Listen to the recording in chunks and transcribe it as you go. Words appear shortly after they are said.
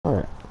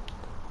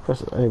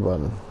Press any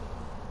button.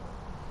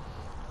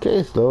 Okay,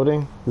 it's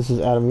loading. This is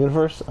Adam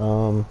Universe.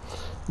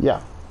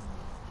 Yeah.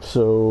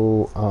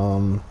 So,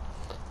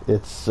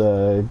 it's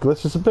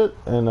glitches a bit,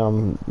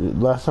 and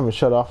last time it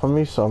shut off on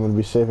me, so I'm gonna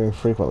be saving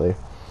frequently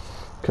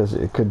because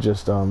it could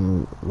just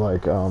glitch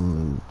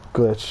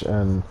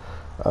and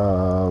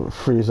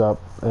freeze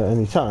up at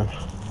any time.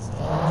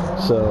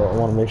 So I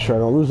want to make sure I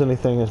don't lose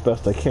anything as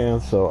best I can.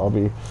 So I'll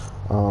be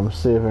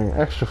saving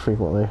extra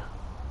frequently.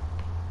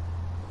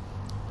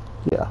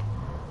 Yeah.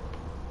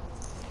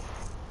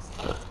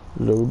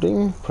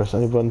 Loading. Press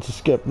any button to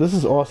skip. This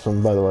is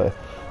awesome, by the way.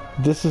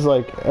 This is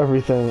like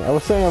everything. I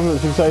was saying I'm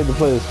excited to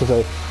play this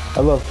because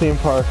I love theme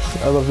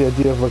parks. I love the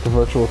idea of like a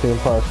virtual theme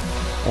park.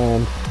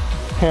 And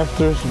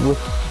hamsters with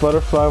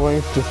butterfly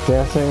wings just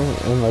dancing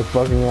and like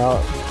bugging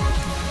out.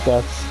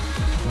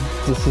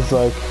 This is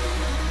like,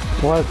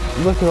 what?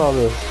 Look at all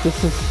this.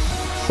 This is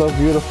so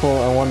beautiful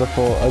and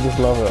wonderful. I just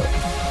love it.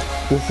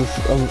 This is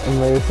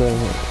amazing.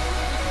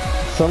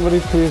 Somebody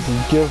please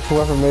give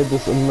whoever made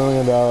this $1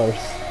 million.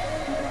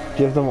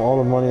 Give them all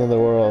the money in the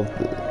world.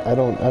 I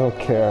don't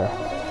care.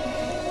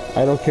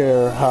 I don't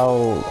care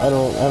how, I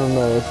don't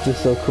know, it's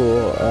just so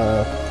cool.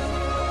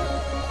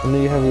 And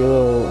then you have your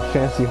little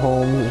fancy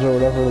homes or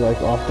whatever,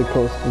 like off the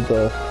coast of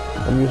the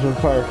amusement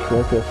park,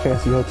 like the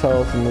fancy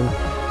hotels, and then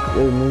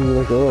you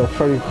like a little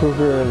Freddy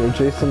Krueger and a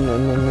Jason,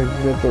 and then you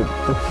get the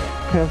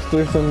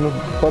hamsters and the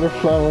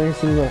butterfly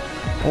wings and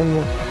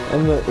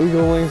the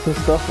eagle wings and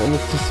stuff, and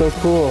it's just so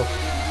cool.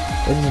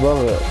 I just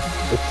love it.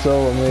 It's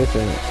so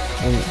amazing.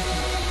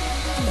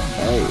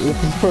 And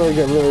this is where I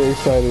got really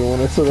excited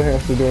when I saw the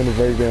hamster doing the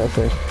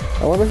breakdancing.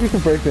 I wonder if you can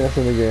breakdance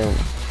in the game.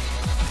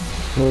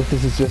 Or if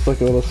this is just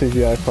like a little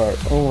CGI part.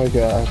 Oh my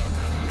god.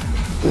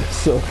 This is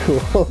so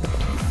cool.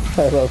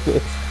 I love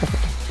this.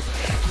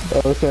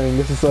 I was saying,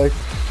 this is like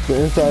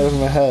the inside of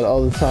my head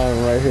all the time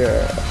right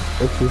here.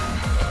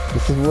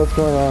 This is what's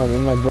going on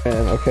in my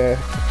brain, okay?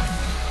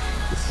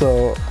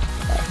 So,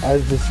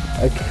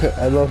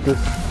 I love this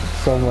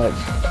so much.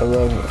 I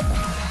love it.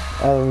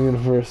 Adam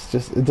Universe,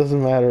 just, it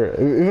doesn't matter.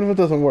 Even if it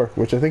doesn't work,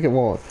 which I think it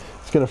won't,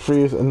 it's gonna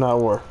freeze and not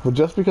work. But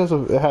just because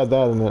it had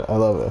that in it, I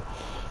love it.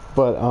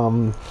 But,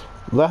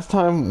 last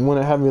time when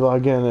it had me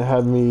log in, it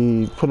had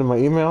me put in my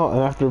email, and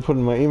after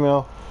putting my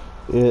email,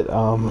 it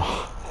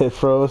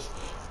froze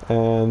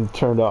and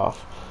turned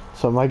off.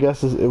 So my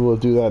guess is it will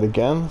do that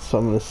again. So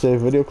I'm gonna save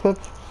video clip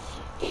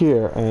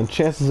here, and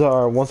chances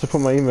are once I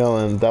put my email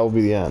in, that will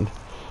be the end.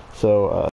 So